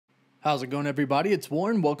How's it going, everybody? It's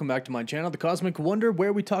Warren. Welcome back to my channel, The Cosmic Wonder,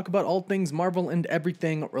 where we talk about all things Marvel and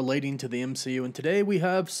everything relating to the MCU. And today we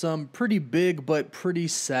have some pretty big but pretty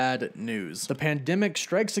sad news. The pandemic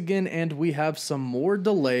strikes again, and we have some more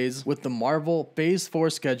delays with the Marvel Phase 4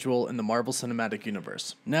 schedule in the Marvel Cinematic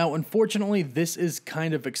Universe. Now, unfortunately, this is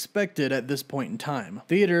kind of expected at this point in time.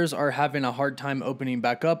 Theaters are having a hard time opening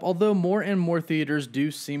back up, although more and more theaters do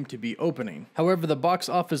seem to be opening. However, the box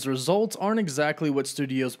office results aren't exactly what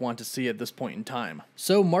studios want to see at this point in time.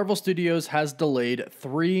 So Marvel Studios has delayed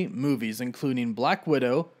 3 movies, including Black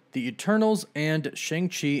Widow, The Eternals, and Shang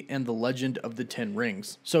Chi and the Legend of the Ten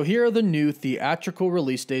Rings. So here are the new theatrical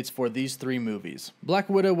release dates for these 3 movies. Black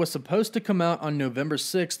Widow was supposed to come out on November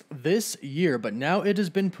 6th this year, but now it has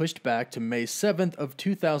been pushed back to May 7th of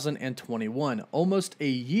 2021, almost a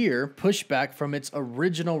year pushed back from its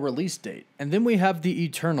original release date. And then we have The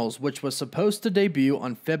Eternals, which was supposed to debut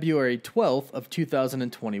on February 12th of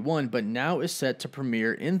 2021, but now is set to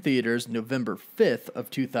premiere in theaters November 5th of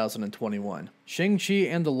 2021. Shang-Chi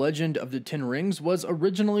and the Legend of the Ten Rings was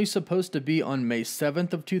originally supposed to be on May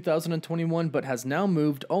 7th of 2021, but has now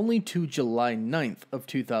moved only to July 9th of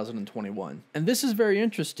 2021. And this is very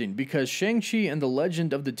interesting because Shang-Chi and the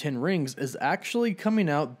Legend of the Ten Rings is actually coming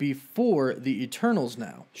out before the Eternals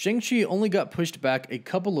now. Shang-Chi only got pushed back a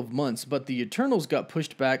couple of months, but the Eternals got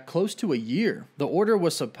pushed back close to a year. The order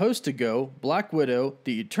was supposed to go Black Widow,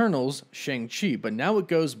 the Eternals, Shang-Chi, but now it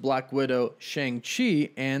goes Black Widow,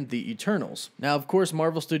 Shang-Chi, and the Eternals. Now, of course,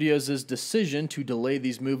 Marvel Studios' decision to delay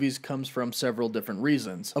these movies comes from several different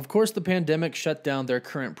reasons. Of course, the pandemic shut down their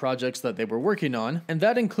current projects that they were working on, and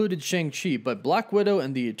that included Shang-Chi, but Black Widow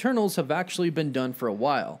and the Eternals have actually been done for a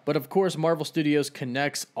while. But of course, Marvel Studios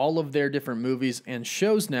connects all of their different movies and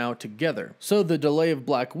shows now together. So the delay of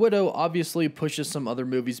Black Widow obviously pushes some other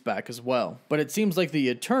movies back as well. But it seems like the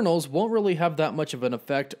Eternals won't really have that much of an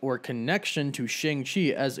effect or connection to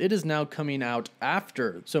Shang-Chi, as it is now coming out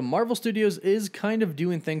after. So Marvel Studios is kind of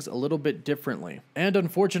doing things a little bit differently. And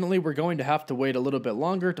unfortunately, we're going to have to wait a little bit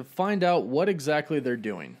longer to find out what exactly they're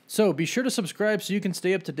doing. So be sure to subscribe so you can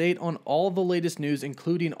stay up to date on all the latest news,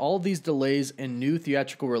 including all these delays and new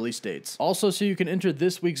theatrical release dates. Also, so you can enter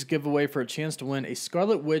this week's giveaway for a chance to win a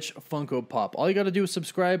Scarlet Witch Funko Pop. All you gotta do is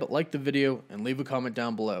subscribe, like the video, and leave a comment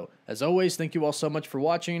down below. As always, thank you all so much for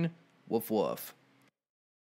watching. Woof woof.